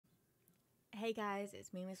Hey guys,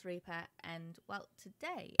 it's me, Miss Reaper, and well,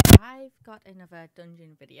 today I've got another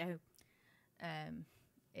dungeon video.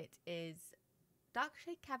 It is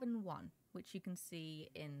Darkshade Cavern 1, which you can see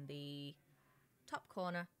in the top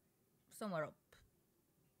corner, somewhere up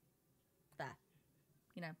there.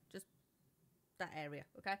 You know, just that area,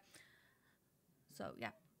 okay? So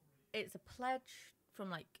yeah, it's a pledge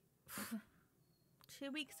from like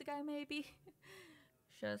 2 weeks ago maybe.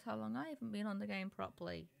 Shows how long I haven't been on the game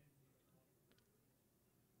properly.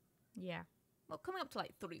 Yeah. Well, coming up to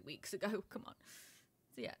like 3 weeks ago. Come on.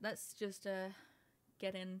 So yeah, let's just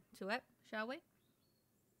get into it, shall we?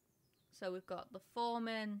 So we've got the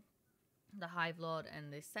Foreman, the Hive Lord,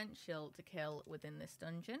 and the Essential to kill within this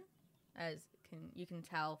dungeon, as you can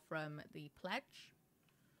tell from the pledge.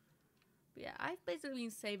 But yeah, I've basically been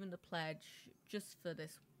saving the pledge just for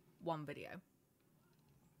this one video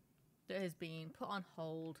that has been put on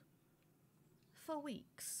hold for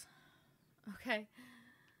weeks. Okay.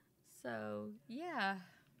 So, yeah.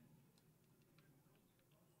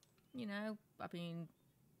 You know, I've been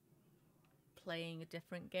playing a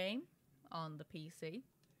different game on the PC.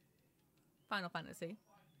 Final Fantasy.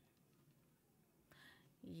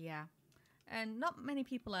 Yeah. And not many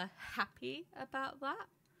people are happy about that.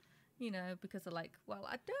 You know, because they're like, well,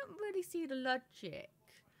 I don't really see the logic.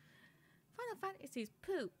 Final Fantasy's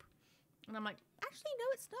poop. And I'm like, actually, no,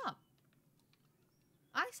 it's not.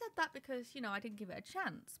 I said that because, you know, I didn't give it a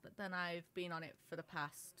chance, but then I've been on it for the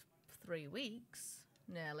past 3 weeks,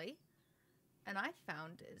 nearly, and I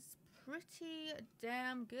found it's pretty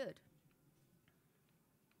damn good.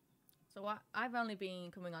 So I've only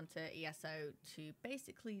been coming onto ESO to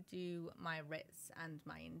basically do my writs and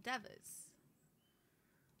my endeavours.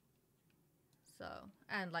 So,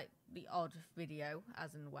 and like the odd video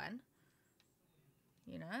as and when,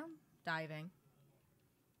 you know, diving.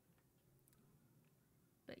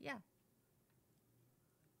 But yeah.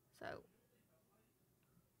 So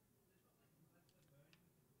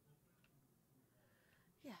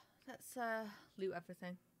yeah, let's loot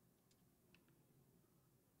everything.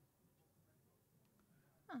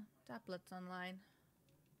 Oh, tablets online.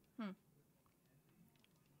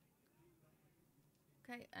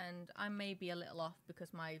 Okay, and I may be a little off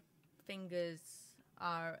because my fingers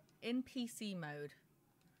are in PC mode.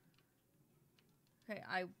 Okay,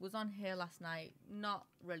 I was on here last night, not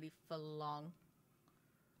really for long.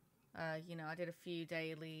 You know, I did a few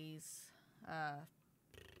dailies,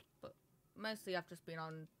 but mostly I've just been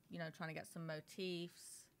on, you know, trying to get some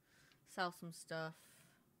motifs, sell some stuff,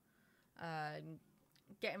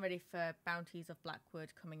 getting ready for Bounties of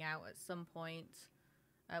Blackwood coming out at some point,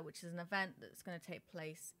 which is an event that's going to take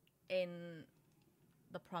place in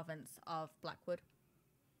the province of Blackwood.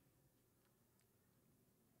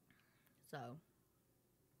 So,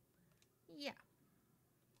 yeah.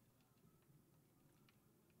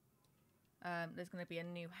 There's going to be a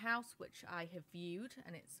new house which I have viewed,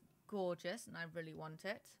 and it's gorgeous and I really want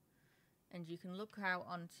it. And you can look out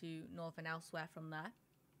onto Northern Elsewhere from there.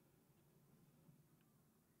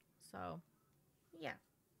 So, yeah.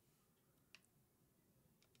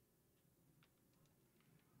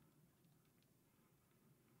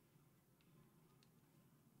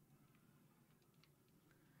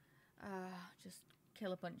 Just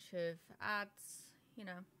kill a bunch of ads, you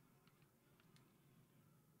know.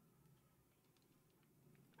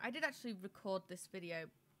 I did actually record this video,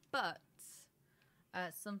 but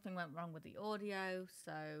something went wrong with the audio,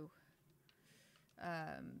 so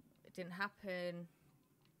it didn't happen.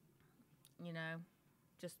 You know,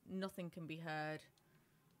 just nothing can be heard.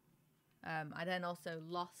 I then also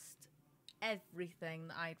lost everything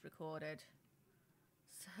that I'd recorded.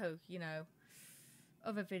 So, you know,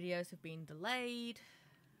 other videos have been delayed,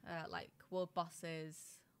 like World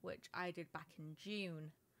Bosses, which I did back in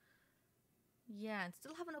June. Yeah, and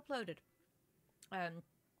still haven't uploaded.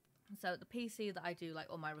 So the PC that I do like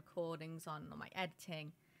all my recordings on, or my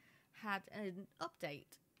editing, had an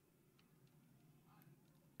update.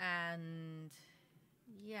 And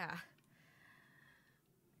yeah,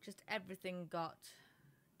 just everything got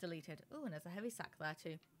deleted. Oh, and there's a heavy sack there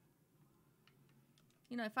too.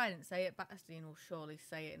 You know, if I didn't say it, Bastian will surely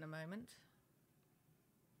say it in a moment.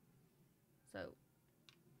 So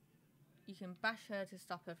you can bash her to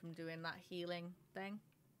stop her from doing that healing thing.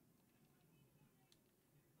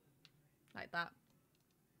 Like that.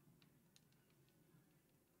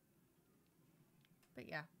 But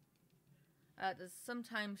yeah. There's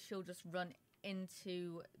sometimes she'll just run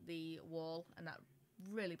into the wall, and that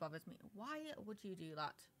really bothers me. Why would you do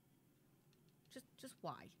that? Just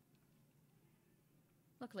why?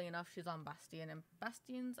 Luckily enough, she's on Bastian, and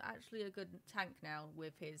Bastian's actually a good tank now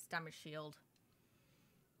with his damage shield.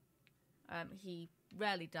 He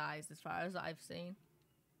rarely dies as far as I've seen.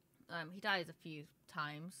 He dies a few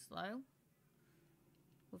times though.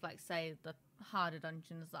 With like say the harder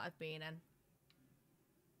dungeons that I've been in.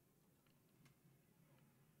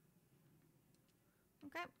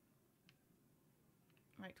 Okay.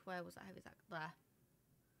 Right, where was that heavy sack? There.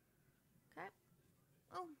 Okay.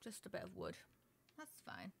 Oh, just a bit of wood. That's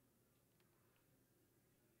fine.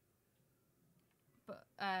 But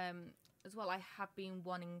as well, I have been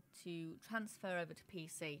wanting to transfer over to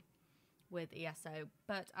PC with ESO,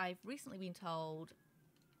 but I've recently been told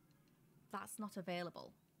that's not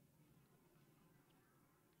available.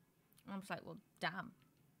 I'm just like, well, damn.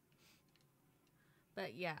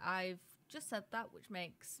 But yeah, I've just said that, which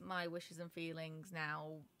makes my wishes and feelings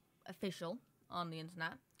now official on the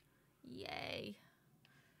internet. Yay.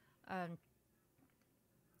 But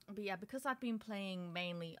yeah, because I've been playing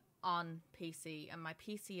mainly on PC, and my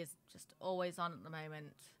PC is just always on at the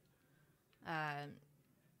moment,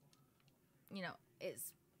 you know,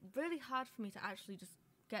 it's really hard for me to actually just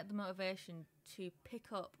get the motivation to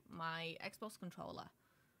pick up my Xbox controller.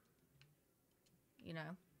 You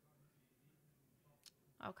know?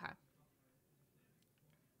 Okay.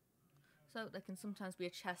 So there can sometimes be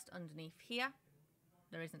a chest underneath here.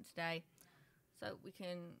 There isn't today. So we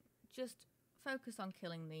can just focus on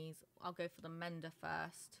killing these. I'll go for the mender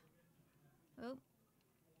first. Oh.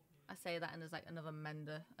 I say that and there's like another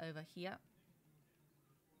mender over here.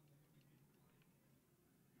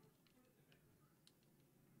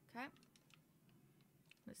 Okay.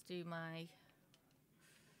 Let's do my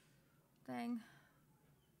thing.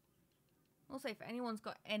 Also, if anyone's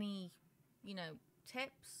got any, you know,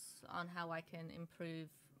 tips on how I can improve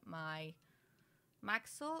my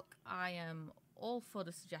Magsork, I am all for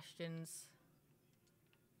the suggestions.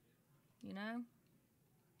 You know?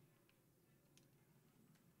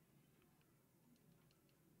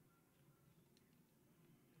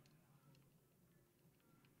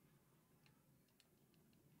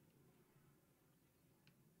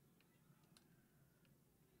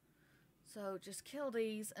 So just kill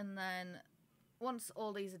these, and then once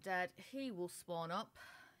all these are dead, he will spawn up.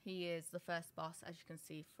 He is the first boss, as you can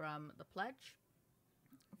see from the pledge.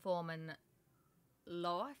 Foreman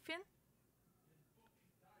Loafin.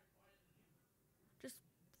 Just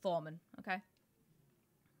Foreman, okay?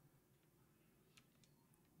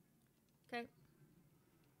 Okay.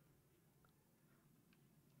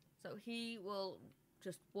 So he will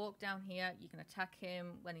just walk down here. You can attack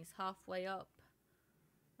him when he's halfway up.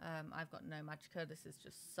 I've got no magicka. This is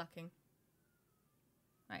just sucking.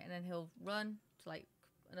 Right, and then he'll run to like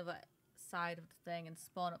another side of the thing and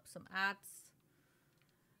spawn up some ads.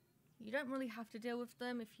 You don't really have to deal with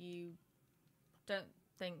them if you don't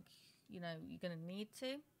think, you know, you're going to need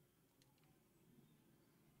to.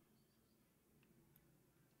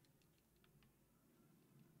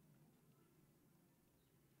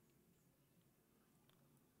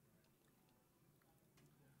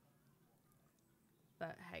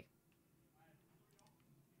 But hey.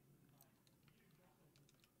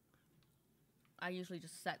 I usually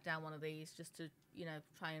just set down one of these just to, you know,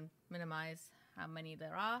 try and minimize how many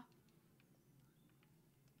there are.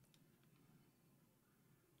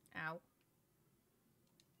 Ow.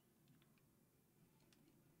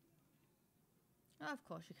 Oh, of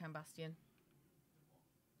course you can, Bastian.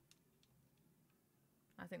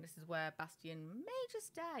 I think this is where Bastian may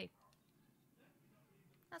just die.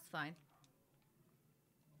 That's fine.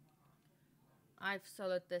 I've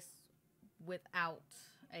soloed this without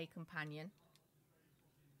a companion.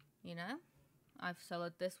 You know? I've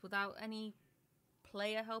soloed this without any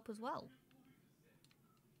player help as well.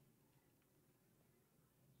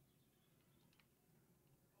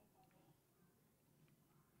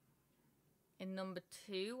 In number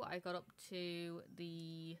 2, I got up to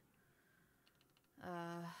the...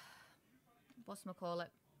 whatchamacallit?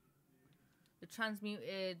 The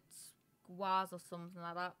transmuted guas or something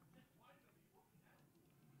like that.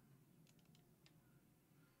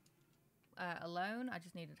 Alone. I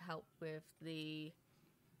just needed help with the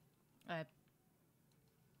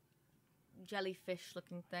jellyfish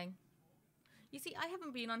looking thing. You see, I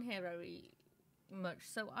haven't been on here very much,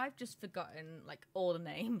 so I've just forgotten like all the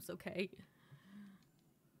names, okay?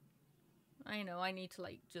 I know, I need to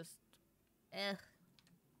like just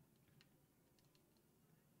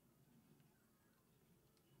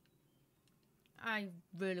I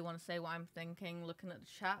really want to say what I'm thinking looking at the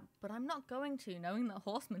chat, but I'm not going to, knowing that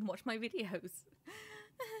horsemen watch my videos.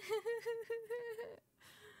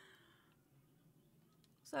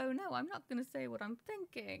 So no, I'm not going to say what I'm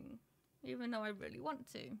thinking, even though I really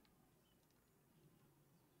want to.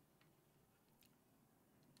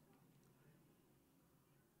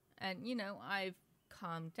 And, you know, I've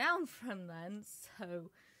calmed down from then,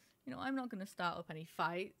 so, you know, I'm not going to start up any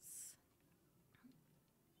fights.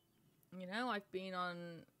 You know, I've been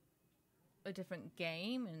on a different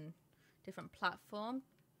game and different platform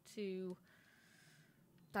to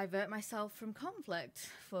divert myself from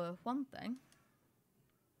conflict, for one thing.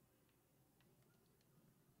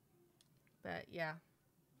 But, yeah.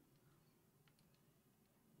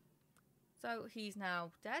 So, he's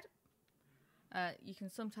now dead. You can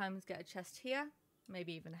sometimes get a chest here,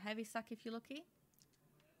 maybe even a heavy sack if you're lucky.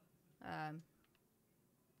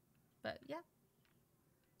 But yeah,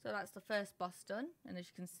 so that's the first boss done, and as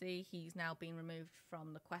you can see, he's now been removed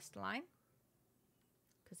from the quest line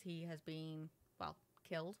because he has been, well,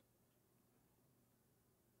 killed.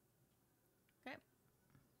 Okay,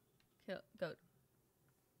 go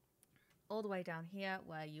all the way down here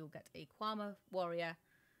where you'll get a Kwama warrior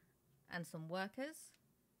and some workers.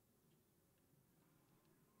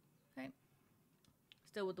 Okay,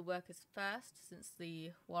 still with the workers first, since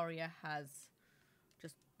the warrior has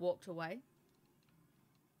just walked away.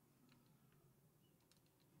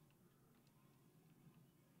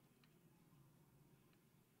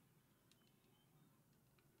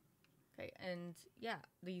 Okay, and yeah,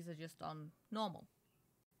 these are just on normal.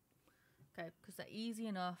 Okay, because they're easy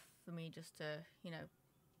enough for me just to, you know,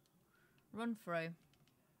 run through.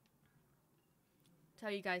 Tell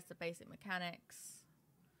you guys the basic mechanics.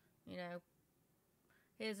 You know,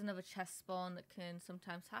 here's another chest spawn that can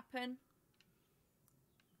sometimes happen.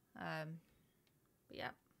 But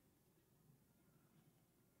yeah.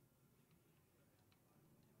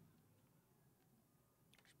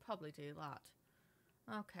 Should probably do that.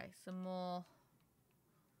 Okay, some more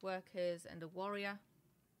workers and a warrior.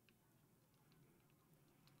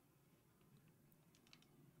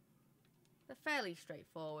 They're fairly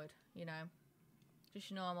straightforward, you know.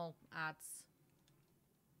 Just your normal ads.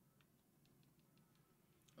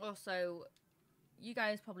 Also, you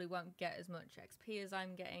guys probably won't get as much XP as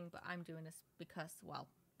I'm getting, but I'm doing this because, well,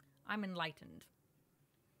 I'm enlightened.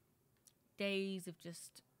 Days of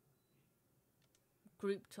just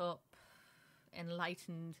grouped up,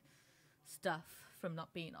 enlightened stuff from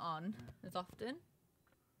not being on as often.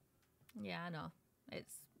 Yeah, I know.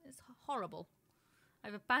 It's horrible.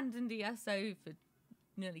 I've abandoned ESO for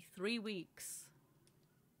nearly 3 weeks.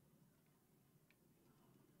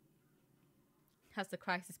 Has the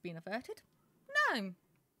crisis been averted? No.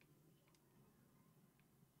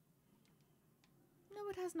 No,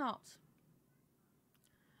 it has not.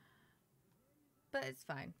 But it's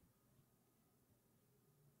fine.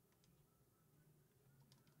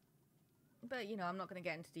 But, you know, I'm not going to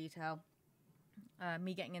get into detail.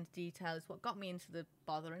 Me getting into detail is what got me into the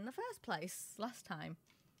bother in the first place last time.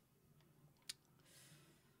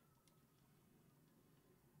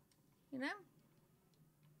 You know?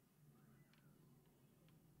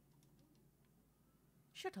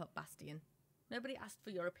 Shut up, Bastian. Nobody asked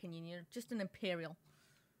for your opinion. You're just an Imperial.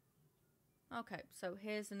 Okay, so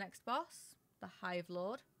here's the next boss. The Hive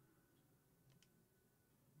Lord.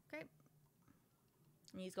 Okay.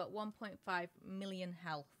 And he's got 1.5 million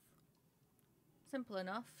health. Simple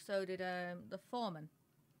enough. So did the Foreman.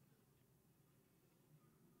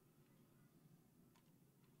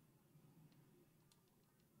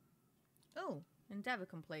 Oh, endeavour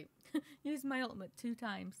complete. Used my ultimate 2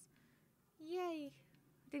 times. Yay.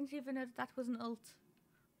 Didn't even know that was an ult.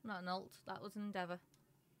 Not an ult, that was an endeavour.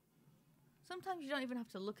 Sometimes you don't even have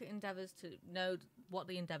to look at endeavours to know what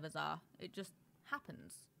the endeavours are. It just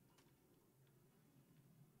happens.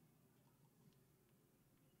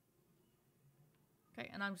 Okay,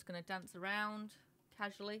 and I'm just going to dance around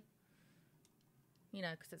casually. You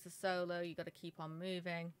know, because it's a solo, you got to keep on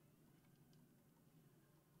moving.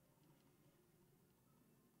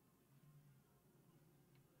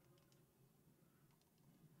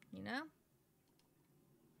 You know?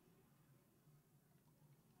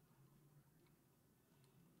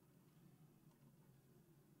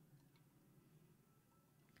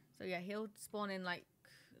 So yeah, he'll spawn in like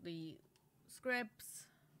the scribs,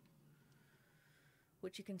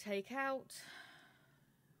 which you can take out.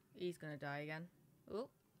 He's gonna die again. Oh,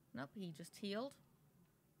 nope, he just healed.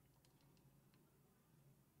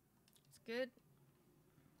 It's good.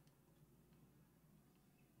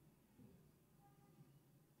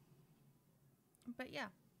 But yeah.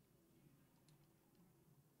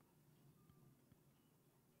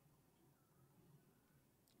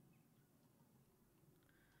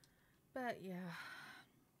 But yeah.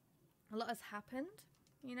 A lot has happened,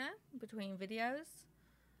 you know, between videos.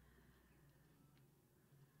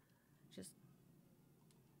 Just...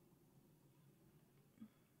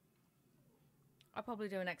 I'll probably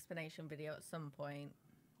do an explanation video at some point,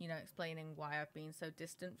 you know, explaining why I've been so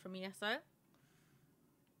distant from ESO.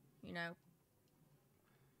 You know,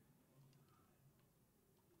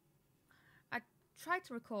 I tried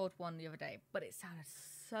to record one the other day, but it sounded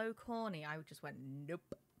so corny. I just went,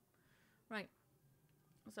 nope. Right.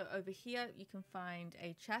 So over here, you can find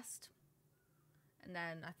a chest. And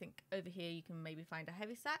then I think over here, you can maybe find a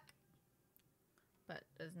heavy sack. But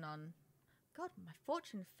there's none. God, my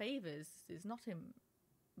fortune favours is not in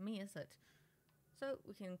me, is it? So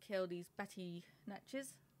we can kill these Betty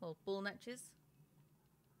Netches, or bull Netches.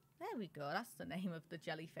 There we go, that's the name of the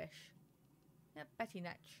jellyfish. Yep, Betty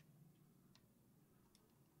Netch.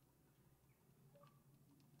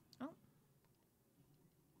 Oh.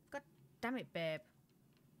 God damn it, babe.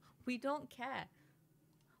 We don't care.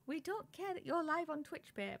 We don't care that you're live on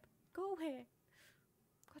Twitch, babe. Go away.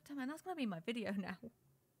 God damn it, that's going to be my video now.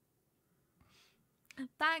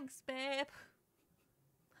 Thanks, babe.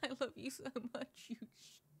 I love you so much, you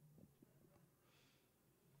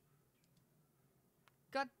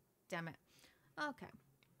God damn it. Okay.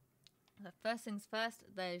 So first things first,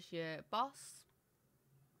 there's your boss.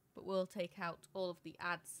 But we'll take out all of the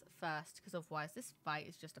ads first, because otherwise this fight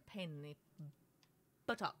is just a pain in the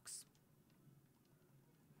buttocks.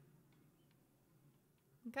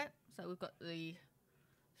 Okay, so we've got the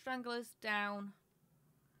stranglers down.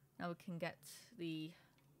 Now we can get the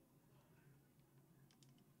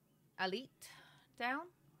elite down.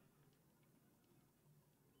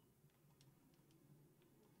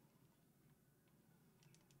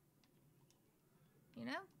 You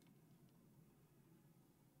know?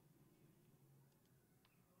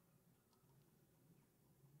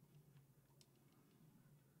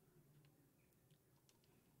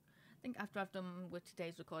 I think after I've done with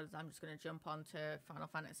today's recordings, I'm just going to jump on to Final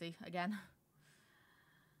Fantasy again.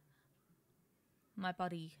 My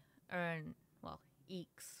body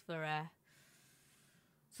eeks for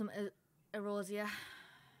some Erosia.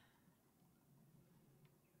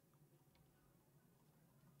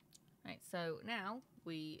 Right, so now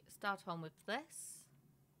we start on with this.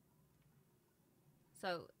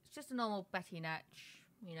 So it's just a normal Betty Netch,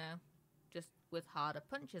 you know, just with harder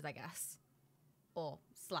punches, I guess. Or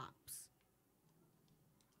slaps.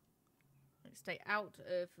 Stay out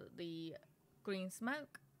of the green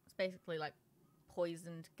smoke. It's basically like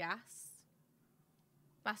poisoned gas.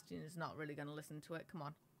 Bastian is not really going to listen to it. Come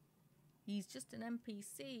on. He's just an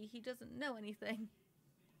NPC. He doesn't know anything.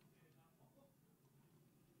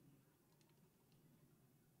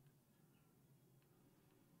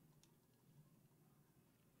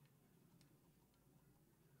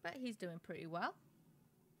 But he's doing pretty well.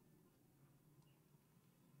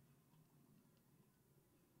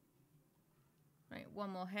 Right, one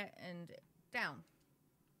more hit and down.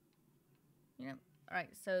 You know, alright,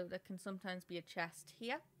 so there can sometimes be a chest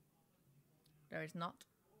here. There is not.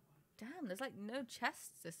 Damn, there's like no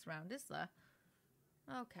chests this round, is there?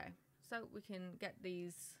 Okay, so we can get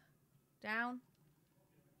these down.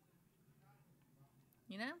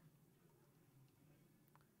 You know?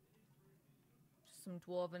 Just some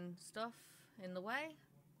dwarven stuff in the way.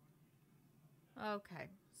 Okay,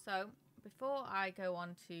 so before I go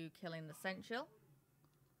on to killing the Sensual,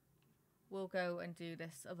 we'll go and do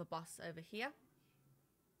this other boss over here.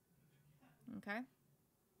 Okay.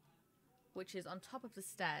 Which is on top of the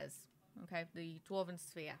stairs. Okay, the Dwarven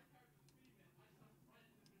Sphere.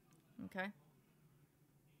 Okay.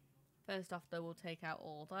 First off, though, we'll take out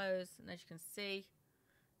all those. And as you can see,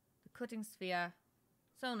 the Cutting Sphere,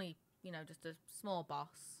 it's only, you know, just a small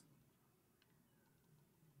boss.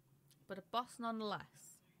 But a boss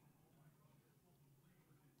nonetheless.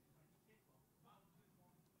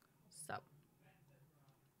 So.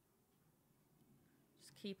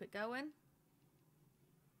 Just keep it going.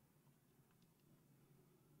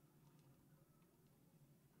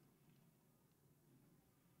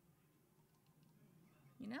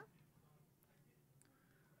 You know?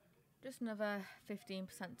 Just another 15%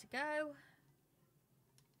 to go.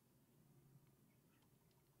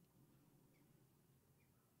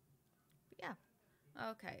 But yeah.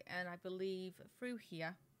 Okay, and I believe through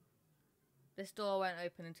here, this door won't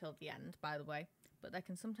open until the end, by the way. But there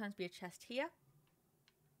can sometimes be a chest here.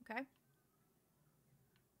 Okay.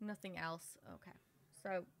 Nothing else. Okay.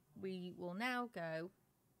 So we will now go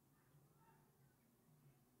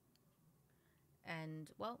and,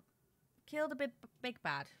 well, kill the big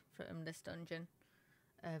bad from this dungeon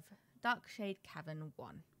of Darkshade Cavern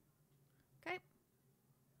 1. Okay.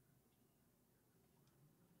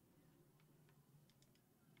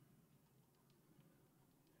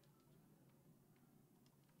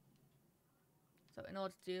 So in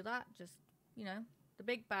order to do that, just, you know, the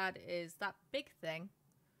big bad is that big thing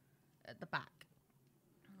at the back.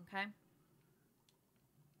 Okay.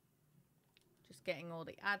 Just getting all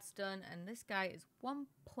the ads done. And this guy is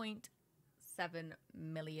 1.7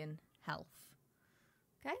 million health.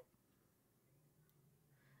 Okay.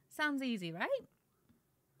 Sounds easy, right?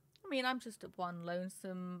 I mean, I'm just one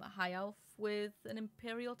lonesome high elf with an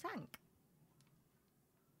Imperial tank.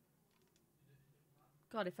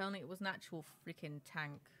 God, if only it was an actual freaking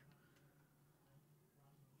tank.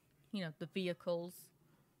 You know, the vehicles.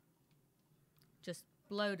 Just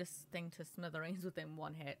blow this thing to smithereens within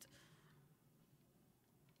one hit.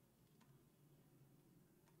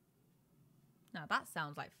 Now that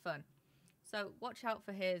sounds like fun. So watch out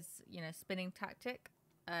for his, you know, spinning tactic.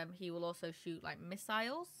 He will also shoot like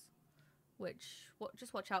missiles, which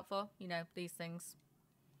just watch out for. You know, these things,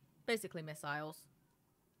 basically missiles.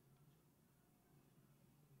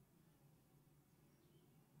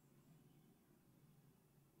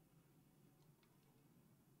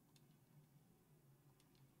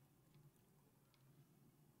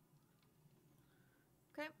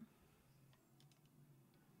 Okay.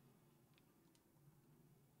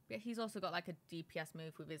 Yeah, he's also got like a DPS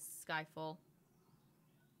move with his Skyfall.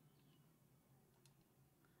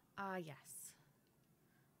 Ah, yes.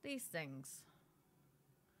 These things.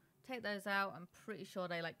 Take those out. I'm pretty sure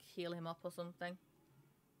they like heal him up or something.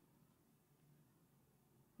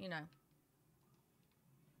 You know.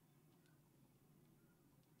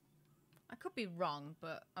 I could be wrong,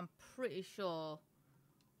 but I'm pretty sure,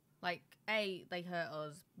 like, A, they hurt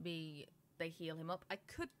us, B, they heal him up. I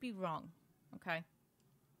could be wrong, okay?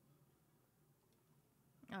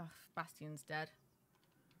 Oh, Bastian's dead.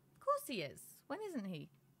 Of course he is. When isn't he?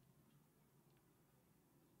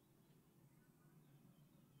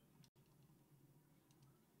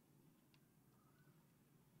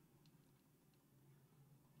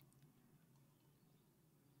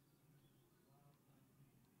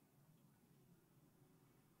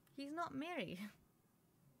 He's not Miri.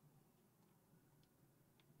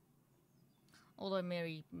 Although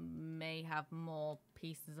Miri may have more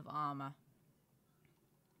pieces of armor.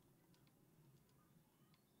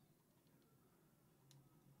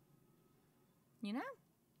 You know?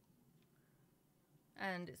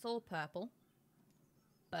 And it's all purple.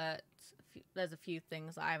 But there's a few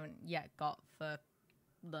things I haven't yet got for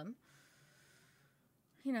them.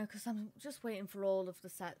 You know, because I'm just waiting for all of the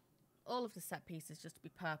set pieces just to be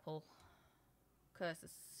purple. Because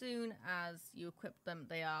as soon as you equip them,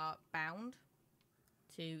 they are bound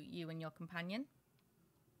to you and your companion.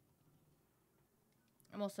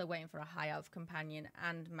 I'm also waiting for a high elf companion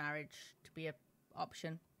and marriage to be an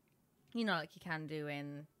option. You know, like you can do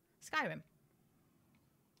in Skyrim.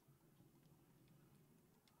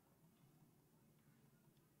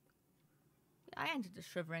 I entered the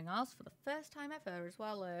Shivering Isles for the first time ever as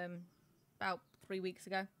well, about 3 weeks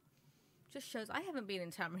ago. Just shows I haven't been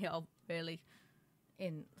in Tamriel really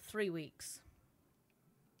in 3 weeks.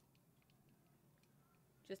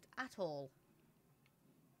 Just at all.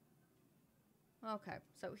 Okay,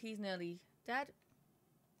 so he's nearly dead.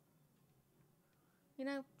 You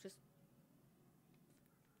know, just...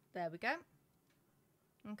 There we go.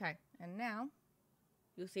 Okay, and now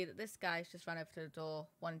you'll see that this guy's just run over to the door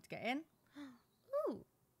wanting to get in. Ooh.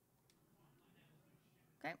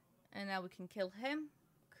 Okay, and now we can kill him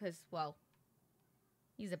because, well,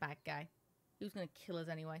 he's a bad guy. He was going to kill us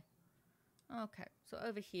anyway. Okay, so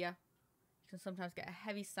over here, you can sometimes get a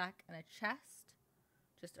heavy sack and a chest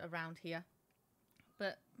just around here.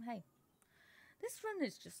 But, hey, this run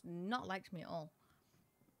is just not liked me at all.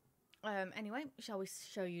 Anyway, shall we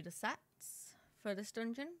show you the sets for this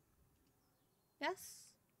dungeon? Yes?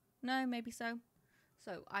 No? Maybe so?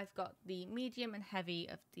 So, I've got the medium and heavy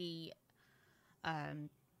of the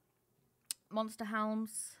monster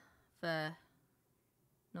helms for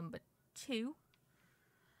number 2.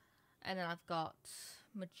 And then I've got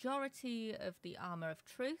majority of the armor of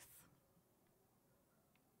truth.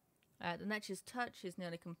 The Netch's touch is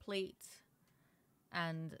nearly complete.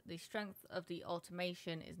 And the strength of the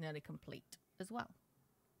automation is nearly complete as well.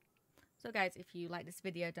 So guys, if you like this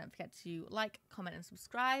video, don't forget to like, comment and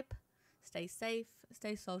subscribe. Stay safe,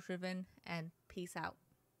 stay soul-driven, and peace out.